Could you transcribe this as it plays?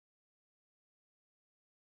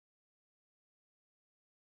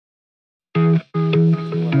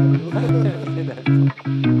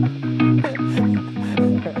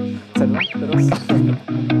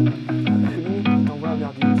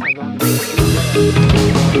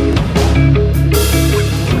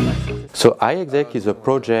So iExec is a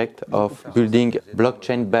project of building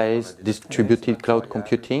blockchain-based distributed cloud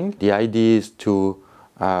computing. The idea is to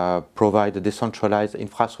provide a decentralized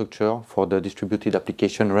infrastructure for the distributed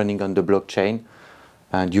application running on the blockchain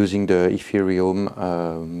and using the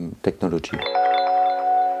Ethereum technology.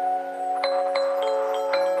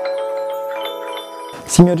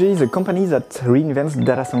 Stimergy is a company that reinvents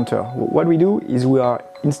data center. What we do is we are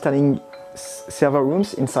installing server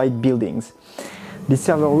rooms inside buildings. These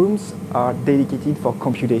server rooms are dedicated for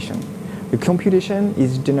computation. The computation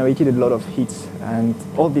is generated a lot of heat, and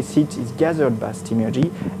all this heat is gathered by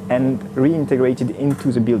Stimergy and reintegrated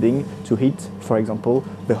into the building to heat, for example,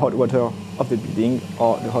 the hot water of the building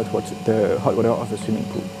or the hot water of the swimming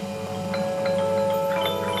pool.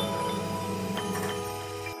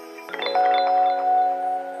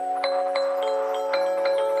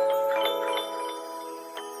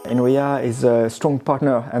 Inria is a strong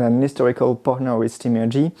partner and an historical partner with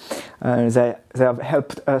Stimergy. They have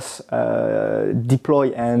helped us deploy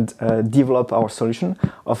and develop our solution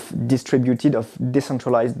of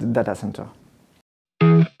decentralized data center.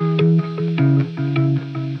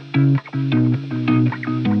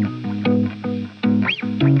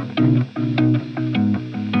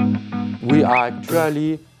 We are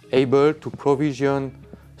actually able to provision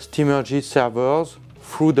Stimergy servers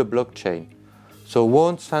through the blockchain. So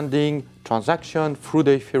once sending transaction through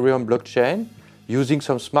the Ethereum blockchain, using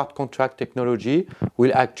some smart contract technology,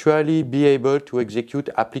 we'll actually be able to execute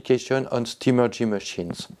application on Stimergy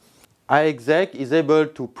machines. iExec is able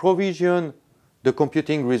to provision the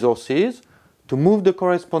computing resources, to move the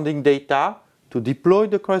corresponding data, to deploy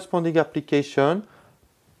the corresponding application,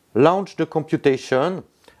 launch the computation,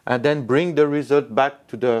 and then bring the result back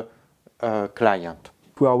to the client.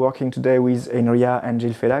 We are working today with Inria and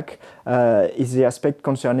Gilles Fellac is the aspect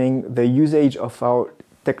concerning the usage of our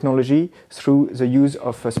technology through the use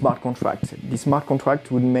of a smart contract. This smart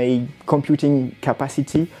contract would make computing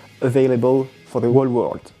capacity available for the whole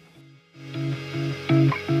world.